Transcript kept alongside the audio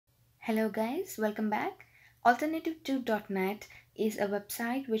Hello guys, welcome back. Alternativeto.net is a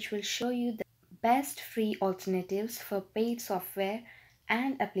website which will show you the best free alternatives for paid software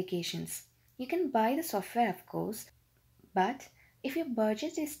and applications. You can buy the software of course, but if your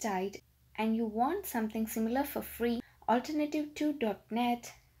budget is tight and you want something similar for free,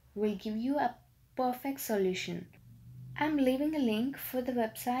 Alternativeto.net will give you a perfect solution. I'm leaving a link for the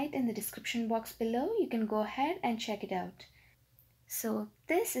website in the description box below. You can go ahead and check it out. So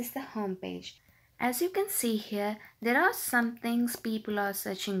this is the home page. As you can see here, there are some things people are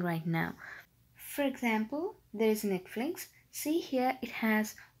searching right now. For example, there is Netflix. See here it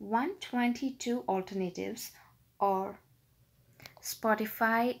has 122 alternatives, or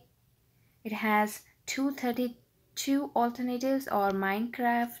Spotify, it has 232 alternatives, or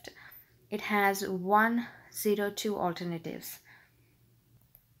Minecraft, it has 102 alternatives.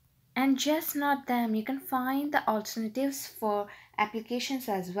 And just not them, you can find the alternatives for applications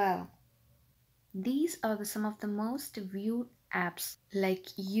as well. These are some of the most viewed apps like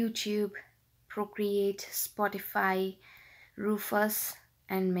YouTube, Procreate, Spotify, Rufus,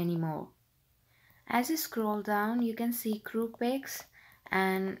 and many more. As you scroll down, you can see group pics,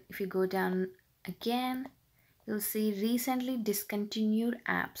 and if you go down again, you'll see recently discontinued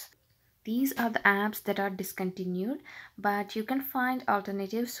apps. These are the apps that are discontinued, but you can find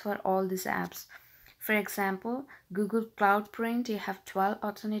alternatives for all these apps. For example, Google Cloud Print, you have 12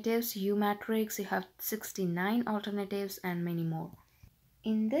 alternatives, Umatrix, you have 69 alternatives, and many more.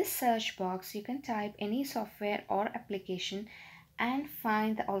 In this search box, you can type any software or application and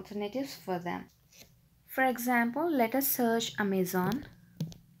find the alternatives for them. For example, let us search Amazon.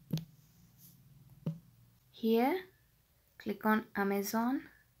 Here, click on Amazon,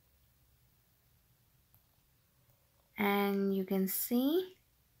 and you can see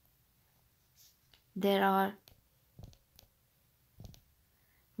there are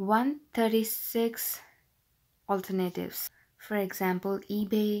 136 alternatives. For example,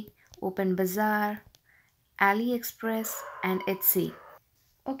 eBay, OpenBazaar, AliExpress, and Etsy.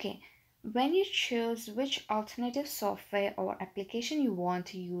 Okay, when you choose which alternative software or application you want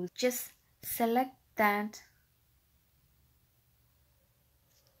to use, just select that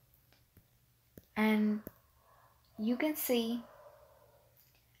and you can see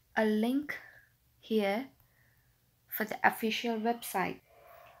a link here for the official website,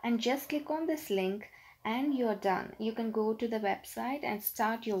 and just click on this link and you're done. You can go to the website and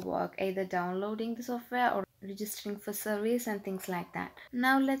start your work, either downloading the software or registering for service and things like that.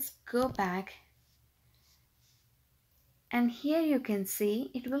 Now let's go back, and here you can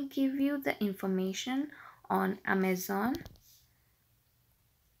see it will give you the information on Amazon.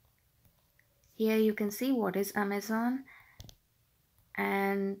 Here you can see what is Amazon,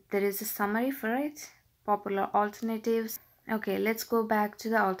 and there is a summary for it, popular alternatives. Okay, let's go back to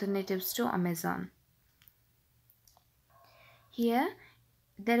the alternatives to Amazon. Here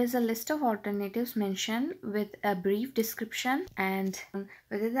there is a list of alternatives mentioned with a brief description and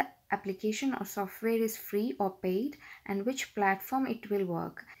whether the application or software is free or paid and which platform it will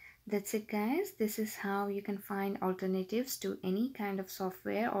work. That's it guys. This is how you can find alternatives to any kind of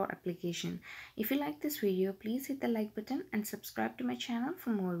software or application. If you like this video, please hit the like button and subscribe to my channel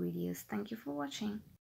for more videos. Thank you for watching.